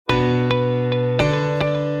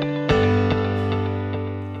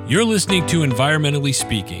You're listening to Environmentally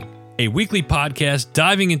Speaking, a weekly podcast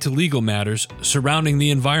diving into legal matters surrounding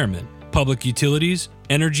the environment, public utilities,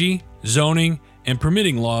 energy, zoning, and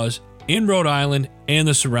permitting laws in Rhode Island and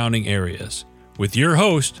the surrounding areas, with your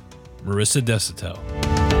host, Marissa Desitel.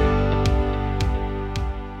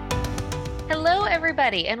 Hello,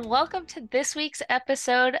 everybody, and welcome to this week's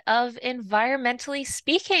episode of Environmentally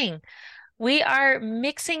Speaking. We are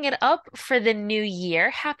mixing it up for the new year.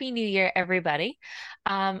 Happy New Year, everybody.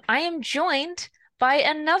 I am joined by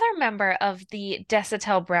another member of the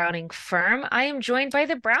Kerin Browning firm. I am joined by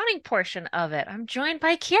the Browning portion of it. I'm joined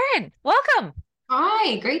by Kerin. Welcome.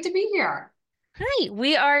 Hi, great to be here. Hi,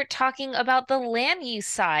 we are talking about the land use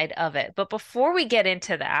side of it. But before we get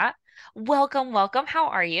into that, welcome. How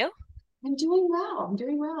are you? I'm doing well.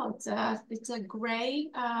 It's a gray,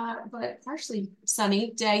 but partially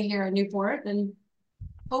sunny day here in Newport, and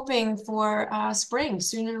hoping for spring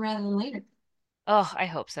sooner rather than later. Oh, I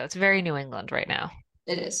hope so. It's very New England right now.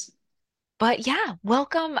 It is. But yeah,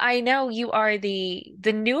 welcome. I know you are the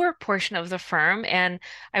newer portion of the firm, and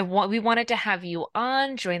we wanted to have you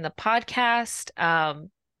on, join the podcast.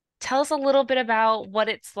 Tell us a little bit about what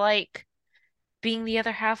it's like being the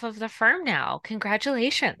other half of the firm now.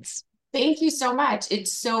 Congratulations. Thank you so much.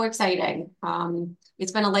 It's so exciting.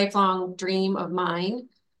 It's been a lifelong dream of mine.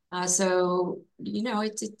 It's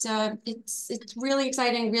really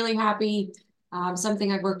exciting, really happy.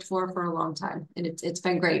 Something I've worked for a long time, and it's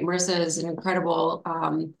been great. Marissa is an incredible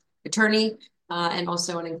attorney and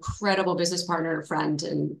also an incredible business partner and friend,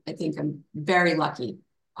 and I think I'm very lucky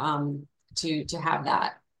to have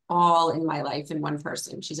that all in my life in one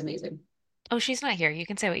person. She's amazing. Oh, she's not here. You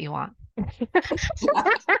can say what you want.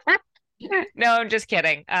 No, I'm just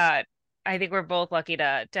kidding. I think we're both lucky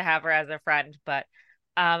to have her as a friend, but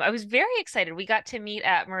I was very excited. We got to meet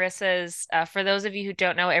at Marissa's. For those of you who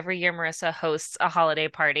don't know, every year Marissa hosts a holiday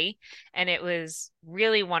party, and it was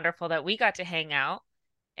really wonderful that we got to hang out,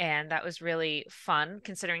 and that was really fun,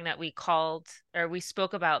 considering that we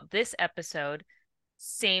spoke about this episode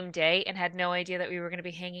same day and had no idea that we were going to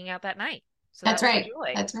be hanging out that night. So That's right.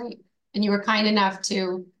 That's right. And you were kind enough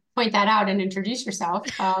to point that out and introduce yourself.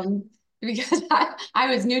 Because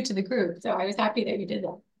I was new to the group, so I was happy that you did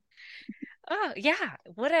that. Oh, yeah.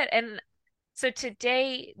 And so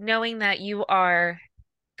today, knowing that you are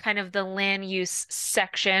kind of the land use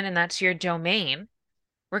section and that's your domain,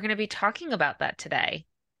 we're going to be talking about that today.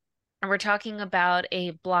 And we're talking about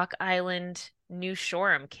a Block Island New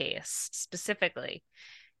Shoreham case specifically.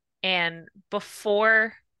 And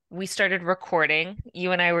before we started recording,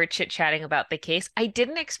 you and I were chit-chatting about the case. I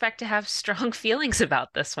didn't expect to have strong feelings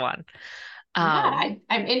about this one. Yeah,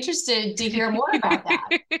 I'm interested to hear more about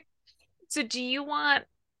that. So do you want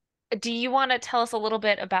to tell us a little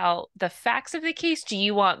bit about the facts of the case? Do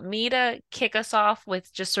you want me to kick us off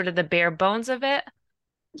with just sort of the bare bones of it?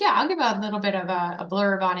 Yeah, I'll give a little bit of a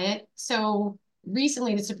blurb on it. So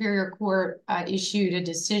recently, the Superior Court issued a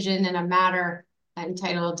decision in a matter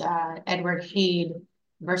entitled Edward Hade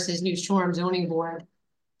versus New Shoreham Zoning Board.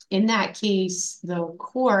 In that case, the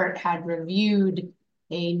court had reviewed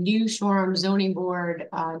a New Shoreham Zoning Board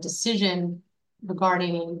decision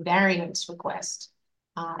regarding a variance request.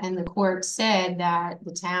 And the court said that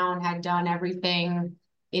the town had done everything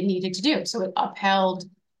it needed to do. So it upheld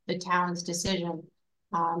the town's decision.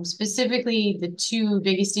 Specifically, the two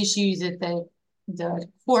biggest issues that the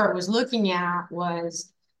court was looking at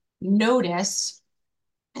was notice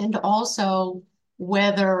and also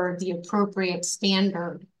whether the appropriate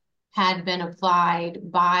standard had been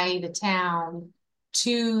applied by the town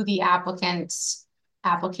to the applicant's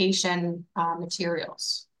application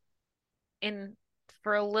materials. And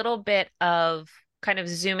for a little bit of kind of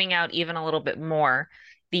zooming out even a little bit more,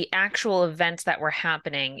 the actual events that were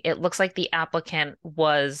happening, it looks like the applicant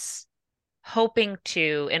was hoping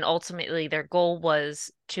to, and ultimately their goal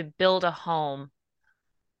was to build a home.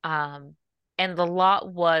 And the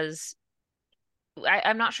lot was,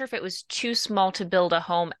 I'm not sure if it was too small to build a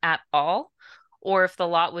home at all, or if the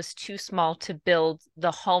lot was too small to build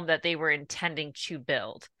the home that they were intending to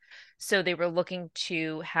build. So they were looking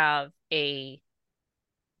to have a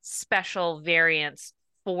special variance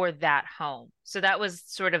for that home. So that was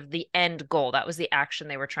sort of the end goal. That was the action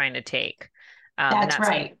they were trying to take. That's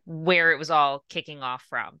right. Where it was all kicking off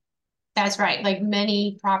from. That's right. Like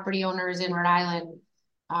many property owners in Rhode Island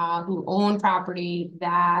who own property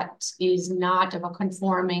that is not of a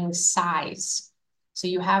conforming size. So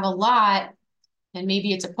you have a lot, and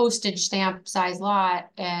maybe it's a postage stamp size lot,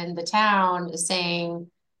 and the town is saying,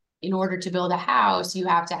 in order to build a house, you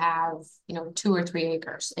have to have, 2 or 3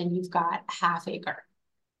 acres, and you've got ½ acre.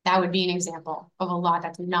 That would be an example of a lot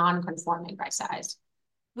that's non-conforming by size.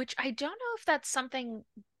 Which I don't know if that's something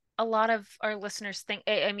a lot of our listeners think.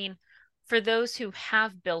 I mean, for those who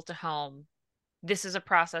have built a home, this is a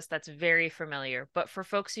process that's very familiar. But for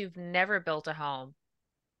folks who've never built a home,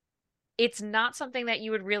 it's not something that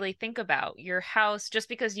you would really think about. Your house, just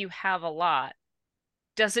because you have a lot,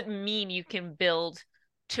 doesn't mean you can build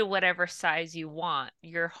to whatever size you want.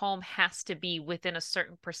 Your home has to be within a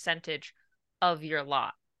certain percentage of your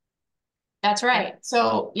lot. That's And right.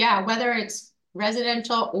 So yeah, whether it's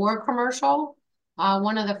residential or commercial,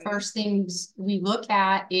 one of the Mhm. first things we look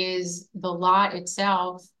at is the lot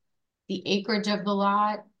itself, the acreage of the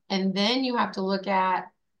lot, and then you have to look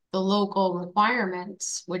at the local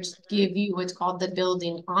requirements, which Mhm. give you what's called the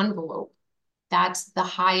building envelope. That's the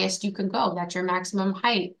highest you can go. That's your maximum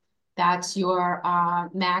height. That's your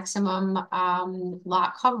maximum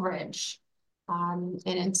lot coverage. And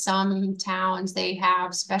in some towns, they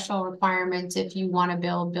have special requirements if you want to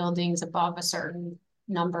build buildings above a certain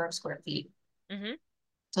number of square feet. Mhm.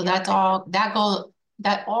 So Yep.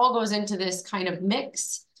 that all goes into this kind of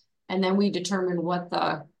mix. And then we determine what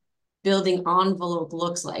the building envelope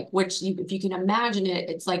looks like, which if you can imagine it,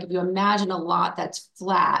 it's like if you imagine a lot that's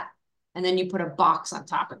flat and then you put a box on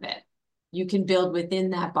top of it, you can build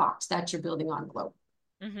within that box. That's your building envelope.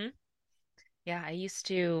 Mhm. Yeah,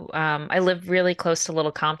 I lived really close to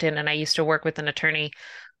Little Compton, and I used to work with an attorney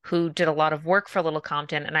who did a lot of work for Little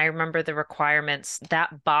Compton. And I remember the requirements.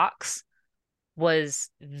 That box was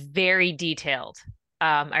very detailed.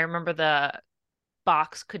 I remember the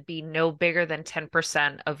box could be no bigger than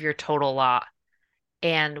 10% of your total lot.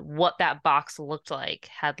 And what that box looked like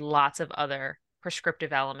had lots of other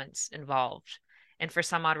prescriptive elements involved. And for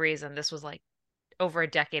some odd reason, this was like over a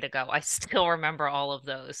decade ago. I still remember all of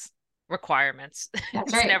those requirements. That's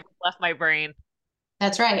It's right. never left my brain.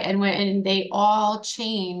 That's right. And they all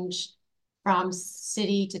change from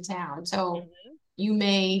city to town. So Hmm. you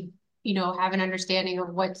may, have an understanding of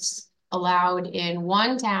what's allowed in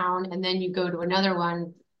one town, and then you go to another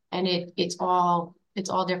one, and it's all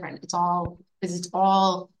different. It's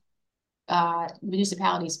all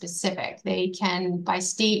municipality specific. They can, by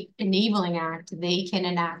state enabling act, they can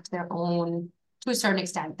enact their own, to a certain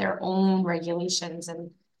extent, their own regulations,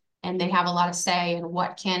 and they have a lot of say in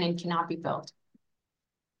what can and cannot be built.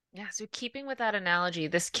 Yeah, so keeping with that analogy,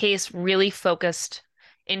 this case really focused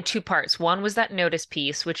in two parts. One was that notice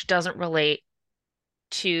piece, which doesn't relate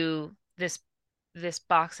to this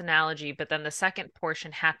box analogy, but then the second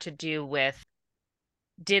portion had to do with,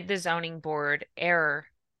 did the zoning board err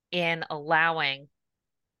in allowing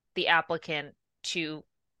the applicant to,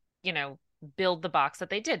 you know, build the box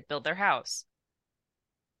that they did, build their house?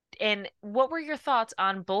 And what were your thoughts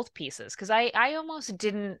on both pieces? Because I almost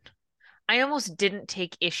didn't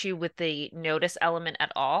take issue with the notice element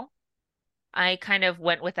at all. I kind of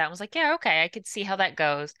went with that and was like, yeah, okay, I could see how that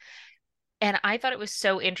goes. And I thought it was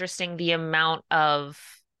so interesting the amount of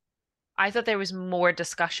I thought there was more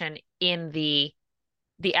discussion in the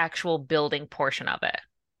actual building portion of it.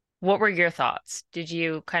 What were your thoughts? Did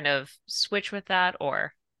you kind of switch with that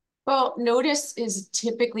or? Well, notice is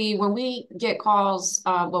typically when we get calls,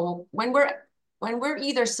 well, when we're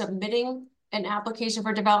either submitting an application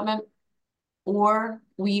for development or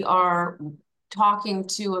we are talking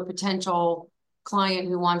to a potential client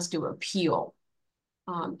who wants to appeal.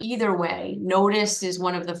 Either way, notice is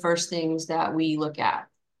one of the first things that we look at.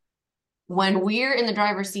 When we're in the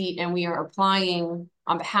driver's seat and we are applying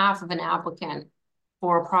on behalf of an applicant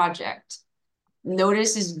for a project,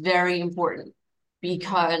 notice is very important Mhm.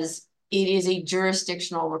 because it is a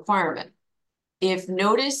jurisdictional requirement. If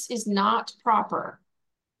notice is not proper,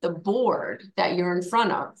 the board that you're in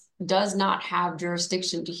front of does not have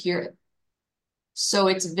jurisdiction to hear it. So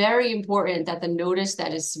it's very important that the notice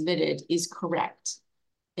that is submitted is correct.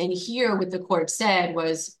 And here what the court said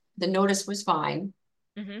was the notice was fine,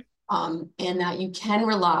 Mhm. and that you can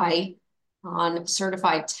rely on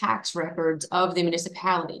certified tax records of the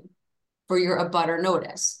municipality for your abutter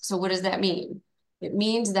notice. So what does that mean? It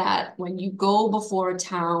means that when you go before a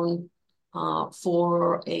town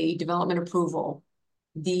for a development approval,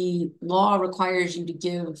 the law requires you to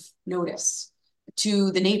give notice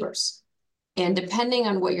to the neighbors. And depending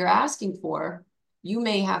on what you're asking for, you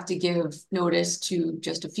may have to give notice to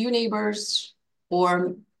just a few neighbors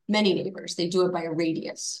or many neighbors. They do it by a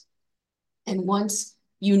radius. And once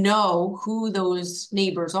you know who those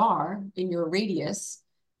neighbors are in your radius,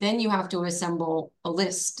 then you have to assemble a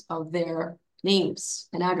list of their names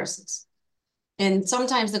and addresses. And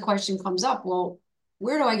sometimes the question comes up, well,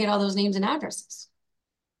 where do I get all those names and addresses?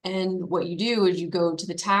 And what you do is you go to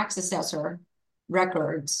the tax assessor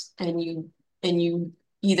records and you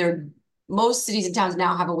either most cities and towns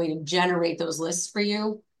now have a way to generate those lists for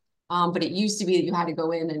you. But it used to be that you had to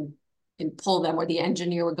go in and pull them, or the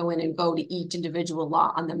engineer would go in and go to each individual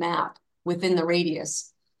lot on the map within the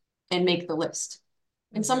radius and make the list.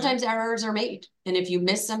 And sometimes errors are made. And if you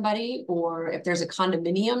miss somebody, or if there's a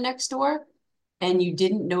condominium next door and you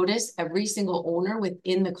didn't notice every single owner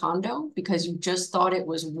within the condo because you just thought it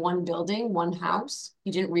was one building, one house,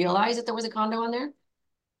 you didn't realize that there was a condo on there,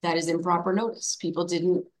 that is improper notice. People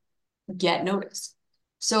didn't get notice.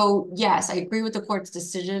 So yes, I agree with the court's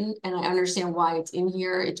decision, and I understand why it's in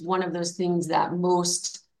here. It's one of those things that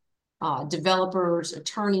most developers,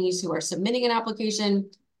 attorneys who are submitting an application,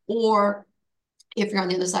 or if you're on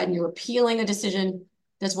the other side and you're appealing a decision,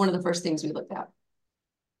 that's one of the first things we look at.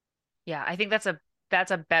 Yeah, I think that's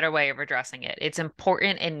a better way of addressing it. It's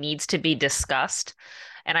important and needs to be discussed.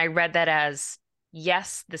 And I read that as,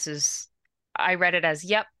 yes, I read it as,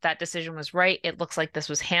 yep, that decision was right. It looks like this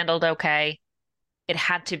was handled okay. It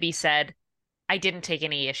had to be said. I didn't take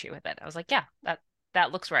any issue with it. I was like, yeah,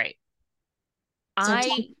 that looks right. So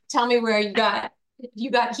tell me where you got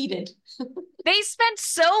heated. They spent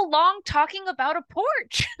so long talking about a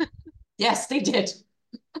porch. Yes, they did.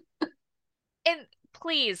 And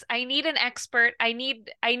please, I need an expert. I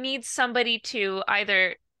need somebody to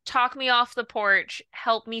either talk me off the porch,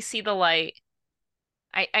 help me see the light.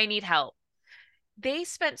 I need help. They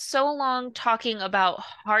spent so long talking about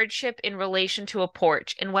hardship in relation to a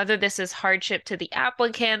porch and whether this is hardship to the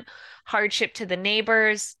applicant, hardship to the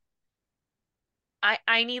neighbors.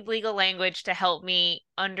 I need legal language to help me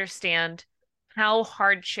understand how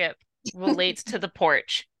hardship relates to the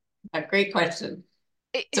porch. A great question.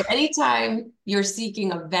 So anytime you're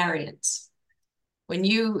seeking a variance,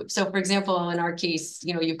 so for example, in our case,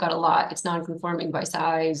 you've got a lot, it's non-conforming by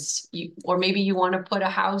size, or maybe you want to put a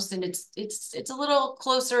house and it's a little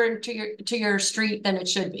closer to your street than it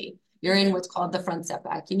should be. You're in what's called the front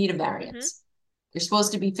setback. You need a variance. You're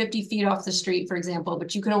supposed to be 50 feet off the street, for example,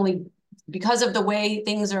 but you can only, because of the way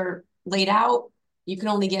things are laid out, you can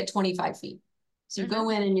only get 25 feet. So you go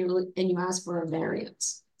in and you ask for a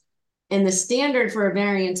variance. And the standard for a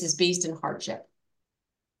variance is based in hardship.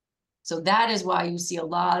 So that is why you see a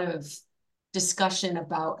lot of discussion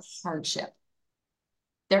about hardship.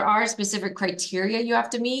 There are specific criteria you have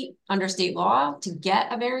to meet under state law to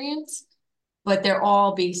get a variance, but they're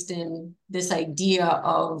all based in this idea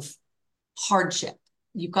of hardship.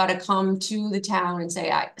 You've got to come to the town and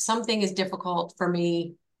say, something is difficult for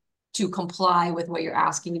me to comply with what you're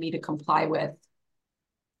asking me to comply with.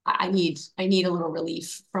 I need a little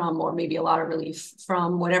relief from, or maybe a lot of relief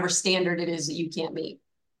from, whatever standard it is that you can't meet.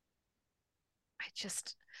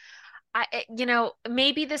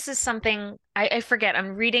 Maybe this is something I forget.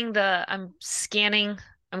 I'm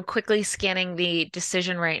quickly scanning the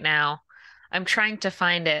decision right now. I'm trying to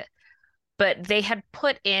find it, but they had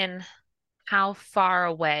put in how far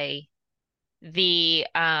away the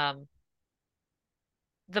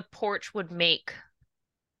porch would make,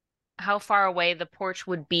 how far away the porch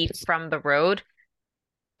would be from the road.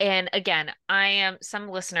 And again, some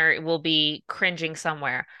listener will be cringing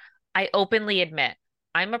somewhere. I openly admit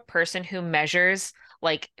I'm a person who measures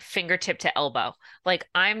like fingertip to elbow. Like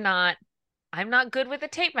I'm not good with a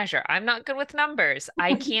tape measure. I'm not good with numbers.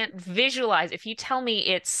 I can't visualize. If you tell me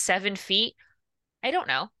it's 7 feet, I don't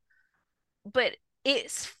know. But it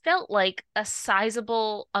felt like a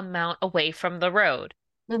sizable amount away from the road.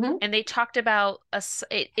 And they talked about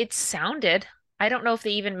it sounded, I don't know if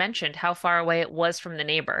they even mentioned how far away it was from the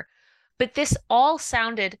neighbor, but this all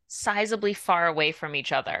sounded sizably far away from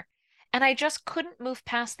each other. And I just couldn't move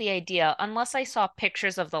past the idea unless I saw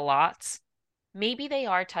pictures of the lots. Maybe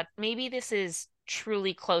maybe this is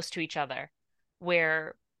truly close to each other,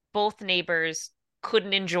 where both neighbors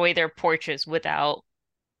couldn't enjoy their porches without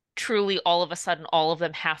truly all of a sudden all of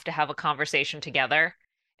them have to have a conversation together.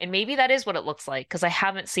 And maybe that is what it looks like because I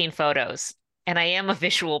haven't seen photos and I am a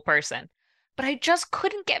visual person. But I just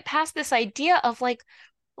couldn't get past this idea of like,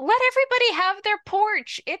 let everybody have their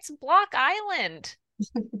porch. It's Block Island.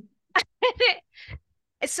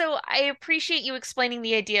 So I appreciate you explaining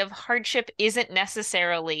the idea of hardship isn't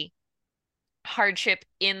necessarily hardship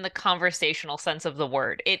in the conversational sense of the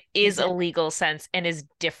word. It is a legal sense and is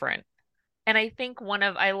different. And I think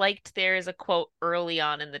I liked there is a quote early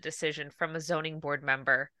on in the decision from a zoning board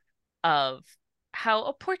member of how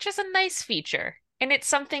a porch is a nice feature. And it's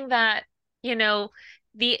something that,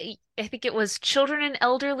 I think it was children and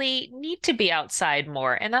elderly need to be outside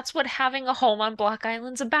more. And that's what having a home on Block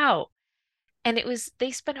Island's about. And they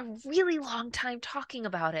spent a really long time talking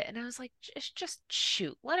about it. And I was like, just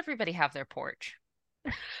shoot, let everybody have their porch.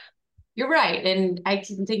 You're right. And I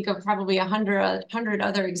can think of probably a hundred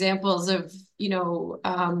other examples of,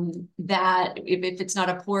 that if it's not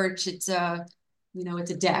a porch, it's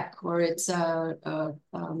it's a deck, or it's I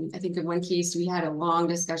think in one case we had a long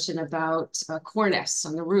discussion about a cornice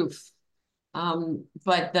on the roof.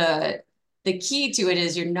 But the key to it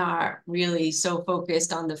is you're not really so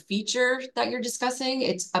focused on the feature that you're discussing.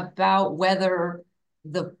 It's about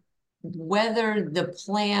the whether the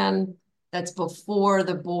plan that's before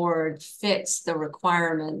the board fits the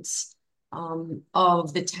requirements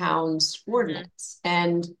of the town's ordinance.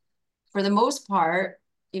 And for the most part,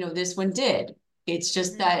 this one did. It's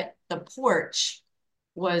just that the porch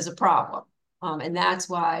was a problem. And that's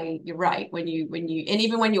why you're right. And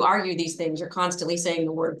even when you argue these things, you're constantly saying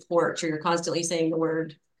the word porch, or you're constantly saying the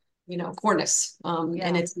word, cornice.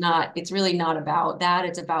 And it's really not about that.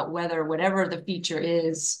 It's about whether whatever the feature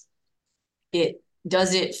is,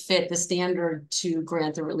 does it fit the standard to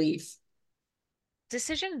grant the relief?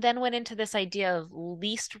 Decision then went into this idea of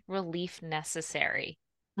least relief necessary.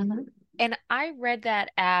 And I read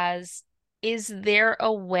that as, is there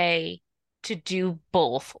a way to do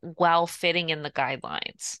both while fitting in the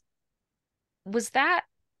guidelines? Is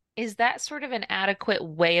that sort of an adequate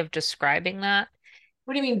way of describing that?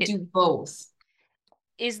 What do you mean do both?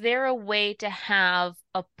 Is there a way to have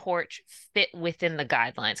a porch fit within the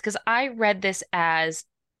guidelines? Because I read this as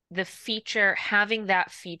having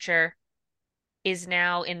that feature is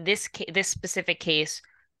now in this specific case,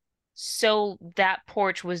 so that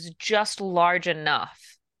porch was just large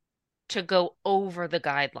enough to go over the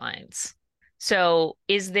guidelines. So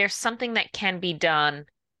is there something that can be done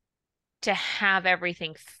to have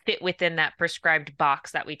everything fit within that prescribed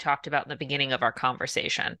box that we talked about in the beginning of our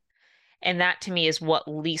conversation? And that to me is what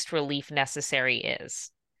least relief necessary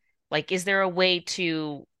is. Like, is there a way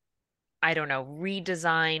to, I don't know,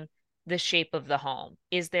 redesign the shape of the home?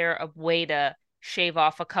 Is there a way to shave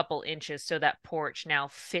off a couple inches so that porch now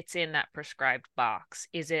fits in that prescribed box?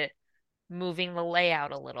 Is it moving the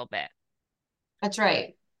layout a little bit? That's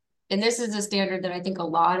right. And this is a standard that I think a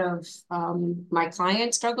lot of my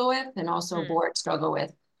clients struggle with, and also boards struggle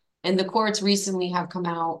with. And the courts recently have come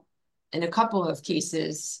out in a couple of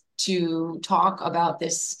cases to talk about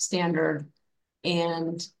this standard.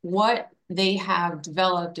 And what they have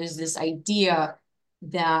developed is this idea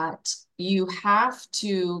that you have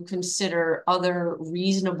to consider other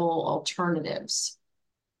reasonable alternatives.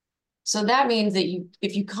 So that means that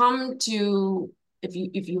if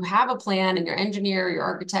you have a plan and your engineer, your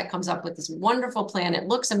architect comes up with this wonderful plan, it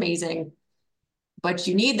looks amazing, but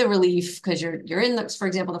you need the relief because you're in for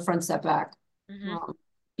example, the front setback. And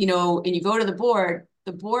you go to the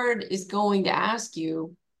board is going to ask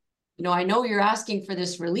you, I know you're asking for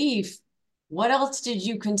this relief. What else did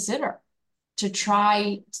you consider to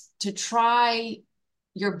try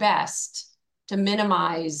your best to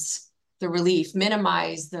minimize the relief,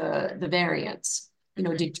 minimize the variance?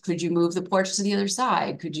 Could you move the porch to the other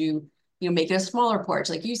side? Could you, make it a smaller porch,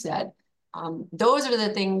 like you said? Those are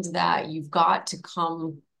the things that you've got to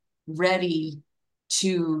come ready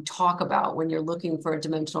to talk about when you're looking for a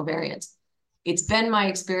dimensional variance. It's been my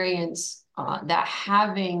experience that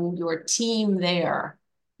having your team there,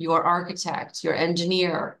 your architect, your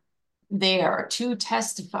engineer there to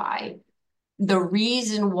testify the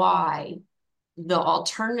reason why the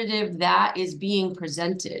alternative that is being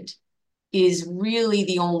presented is really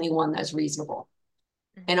the only one that's reasonable.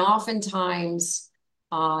 And oftentimes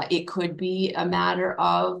it could be a matter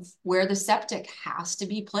of where the septic has to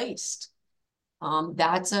be placed.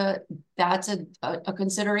 That's a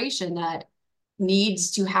consideration that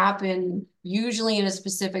needs to happen usually in a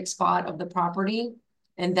specific spot of the property,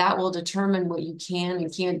 and that will determine what you can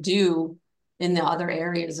and can't do in the other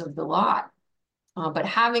areas of the lot. But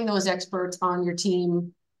having those experts on your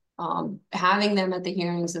team, having them at the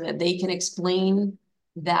hearing so that they can explain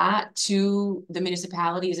that to the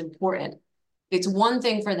municipality is important. It's one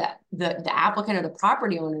thing for the applicant or the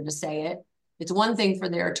property owner to say it. It's one thing for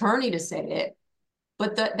their attorney to say it.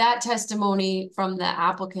 But that testimony from the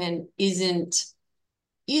applicant isn't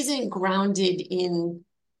grounded in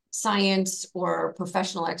science or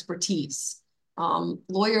professional expertise.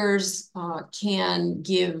 Lawyers can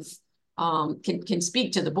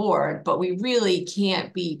speak to the board, but we really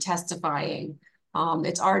can't be testifying.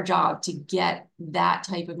 It's our job to get that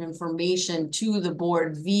type of information to the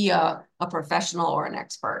board via a professional or an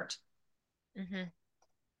expert.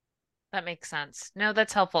 That makes sense. No,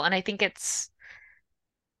 that's helpful. And I think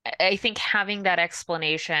having that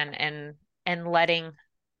explanation and letting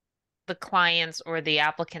the clients or the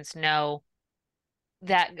applicants know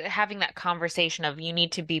that, having that conversation of, you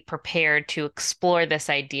need to be prepared to explore this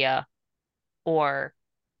idea, or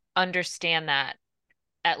understand that,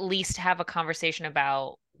 at least have a conversation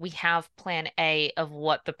about, we have plan A of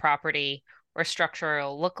what the property or structure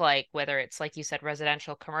will look like, whether it's, like you said,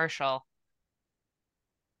 residential, commercial,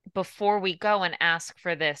 before we go and ask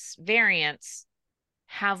for this variance.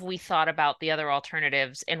 Have we thought about the other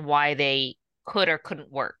alternatives and why they could or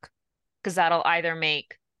couldn't work? Because that'll either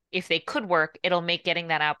make, if they could work, it'll make getting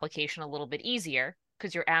that application a little bit easier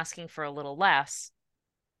because you're asking for a little less,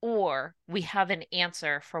 or we have an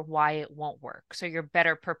answer for why it won't work. So you're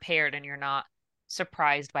better prepared and you're not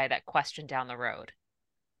surprised by that question down the road.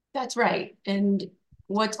 That's right. And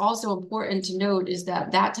what's also important to note is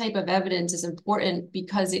that that type of evidence is important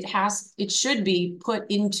because it should be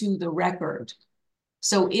put into the record.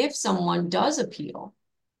 So if someone does appeal,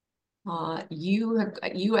 you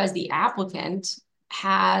as the applicant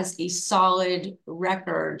has a solid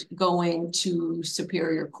record going to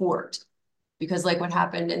Superior Court. Because like what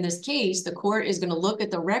happened in this case, the court is going to look at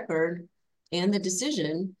the record and the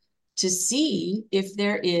decision to see if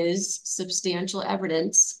there is substantial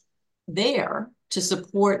evidence there to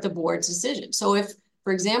support the board's decision. So if,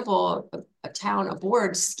 for example, a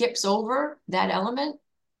board skips over that element,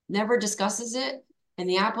 never discusses it, and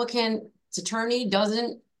the applicant's attorney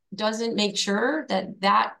doesn't make sure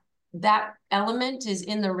that element is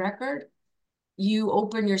in the record, you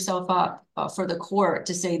open yourself up for the court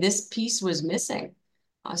to say this piece was missing.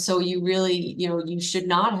 So you really, you should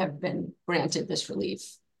not have been granted this relief.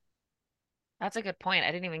 That's a good point.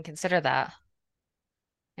 I didn't even consider that.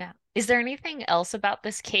 Yeah. Is there anything else about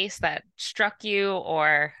this case that struck you,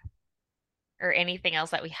 or anything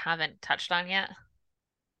else that we haven't touched on yet?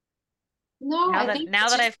 No, Now I that think now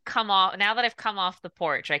it's that just I've come off the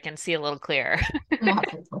porch, I can see a little clearer. come off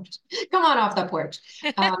the porch. Come on off the porch.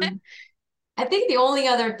 I think the only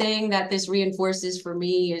other thing that this reinforces for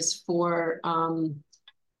me is for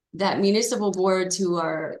that municipal boards who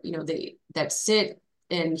are, that sit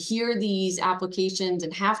and hear these applications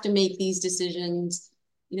and have to make these decisions.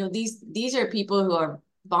 These are people who are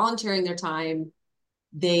volunteering their time.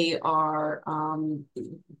 They are,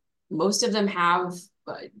 most of them have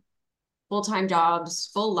full-time jobs,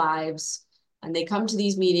 full lives, and they come to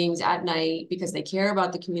these meetings at night because they care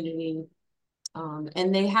about the community.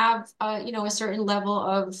 And they have, a certain level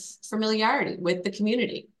of familiarity with the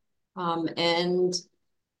community. And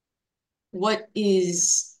what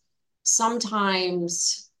is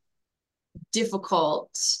sometimes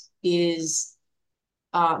difficult is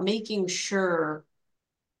making sure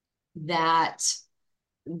that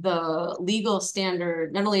the legal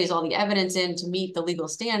standard, not only is all the evidence in to meet the legal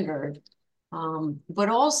standard, but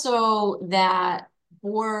also that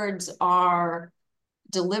boards are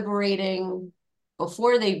deliberating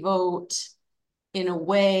before they vote in a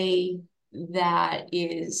way that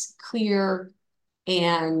is clear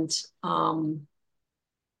and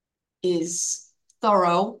is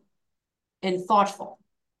thorough and thoughtful.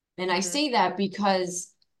 And I say that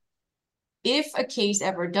because if a case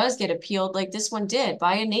ever does get appealed, like this one did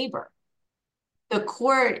by a neighbor, the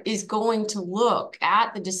court is going to look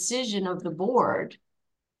at the decision of the board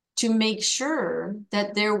to make sure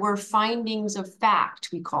that there were findings of fact,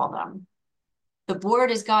 we call them. The board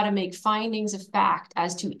has got to make findings of fact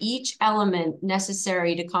as to each element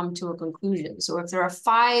necessary to come to a conclusion. So if there are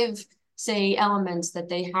 5, say, elements that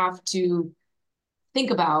they have to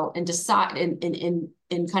think about and decide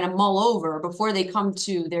and kind of mull over before they come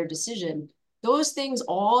to their decision, those things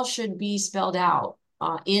all should be spelled out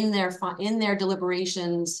in their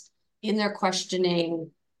deliberations, in their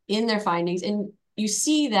questioning, in their findings. And you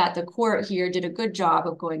see that the court here did a good job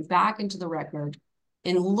of going back into the record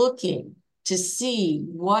and looking to see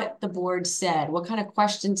what the board said, what kind of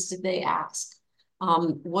questions did they ask,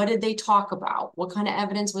 what did they talk about, what kind of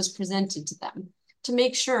evidence was presented to them, to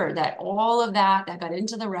make sure that all of that got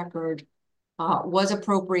into the record was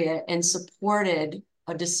appropriate and supported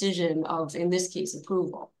a decision of, in this case,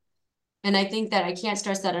 approval. And I think that I can't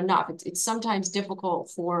stress that enough. It's sometimes difficult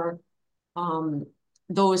for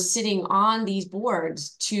those sitting on these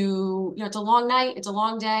boards to, it's a long night, it's a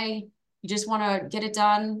long day. You just want to get it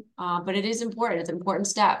done, but it is important. It's an important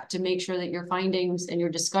step to make sure that your findings and your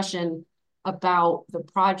discussion about the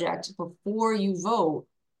project before you vote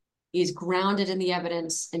is grounded in the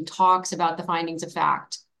evidence and talks about the findings of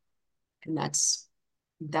fact. And that's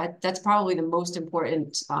probably the most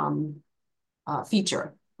important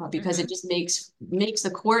feature because it just makes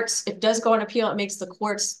the courts, it does go on appeal, it makes the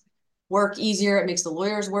courts work easier, it makes the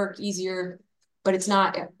lawyers work easier, but it's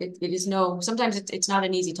not, sometimes it's not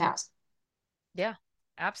an easy task. Yeah,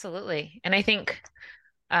 absolutely. And I think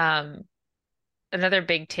another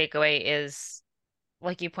big takeaway is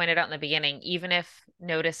like you pointed out in the beginning, even if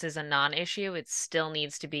notice is a non-issue, it still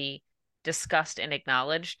needs to be discussed and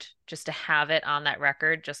acknowledged just to have it on that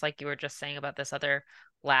record, just like you were just saying about this other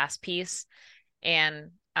last piece.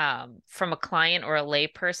 And from a client or a lay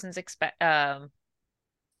person's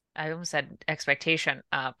I almost said expectation,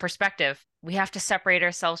 perspective, we have to separate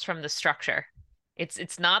ourselves from the structure.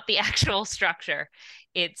 It's not the actual structure,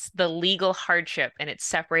 it's the legal hardship, and it's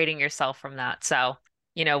separating yourself from that. So,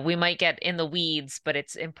 we might get in the weeds, but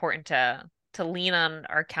it's important to lean on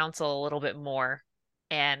our counsel a little bit more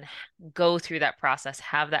and go through that process,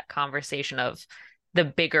 have that conversation of the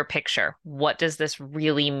bigger picture. What does this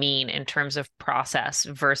really mean in terms of process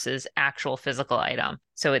versus actual physical item?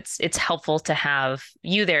 So it's helpful to have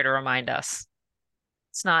you there to remind us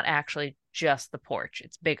it's not actually just the porch,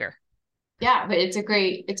 it's bigger. Yeah, but it's a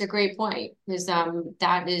great point, because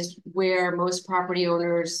that is where most property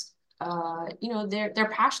owners, they're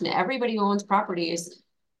passionate. Everybody who owns property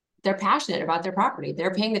they're passionate about their property.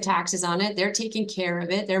 They're paying the taxes on it. They're taking care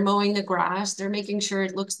of it. They're mowing the grass. They're making sure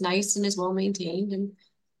it looks nice and is well maintained. And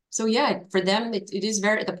so, yeah, for them, it is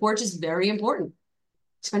the porch is very important.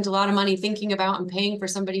 Spent a lot of money thinking about and paying for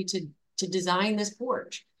somebody to design this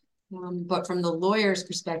porch. But from the lawyer's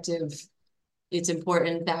perspective, it's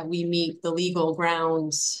important that we meet the legal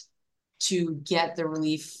grounds to get the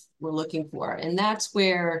relief we're looking for. And that's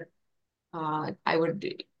where I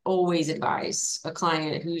would always advise a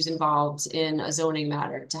client who's involved in a zoning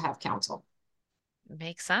matter to have counsel.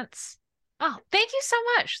 Makes sense. Oh, thank you so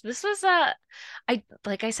much. This was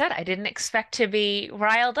like I said, I didn't expect to be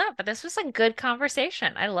riled up, but this was a good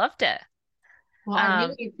conversation. I loved it. Well, I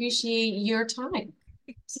really appreciate your time.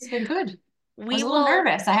 This has been good. I was a little will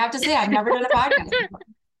nervous. I have to say, I've never done a podcast before.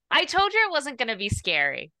 I told you it wasn't going to be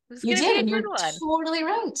scary. It was You gonna did, be a and good you're one. totally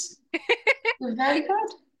right. You're very good.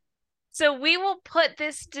 So we will put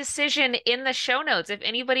this decision in the show notes if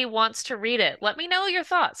anybody wants to read it. Let me know your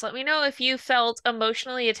thoughts. Let me know if you felt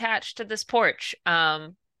emotionally attached to this porch.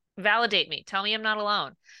 Validate me. Tell me I'm not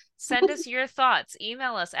alone. Send us your thoughts.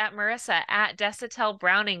 Email us at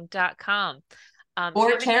marissa@desautelbrowning.com.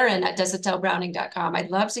 Or Kerin@desautelbrowning.com.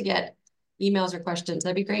 I'd love to get emails or questions.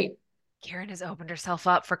 That'd be great. Kerin has opened herself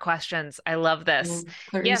up for questions. I love this.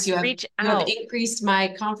 Clarice, Yes, reach out. You have increased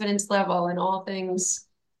my confidence level in all things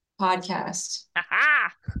podcast.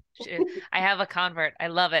 Aha! I have a convert. I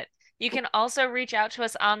love it. You can also reach out to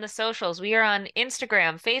us on the socials. We are on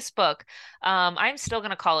Instagram, Facebook. I'm still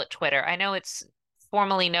going to call it Twitter. I know it's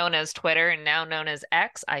formerly known as Twitter and now known as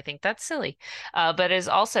X. I think that's silly. But it is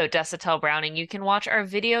also Desautel Browning. You can watch our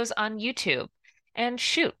videos on YouTube. And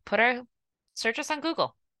search us on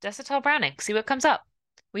Google, Desautel Browning. See what comes up.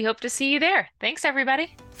 We hope to see you there. Thanks,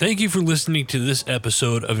 everybody. Thank you for listening to this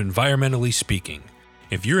episode of Environmentally Speaking.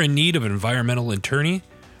 If you're in need of an environmental attorney,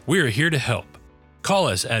 we are here to help. Call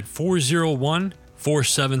us at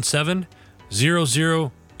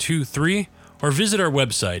 401-477-0023 or visit our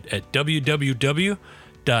website at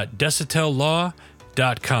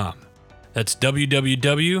www.desautellaw.com. That's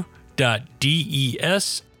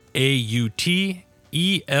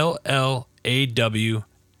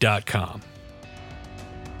www.desautellaw.com.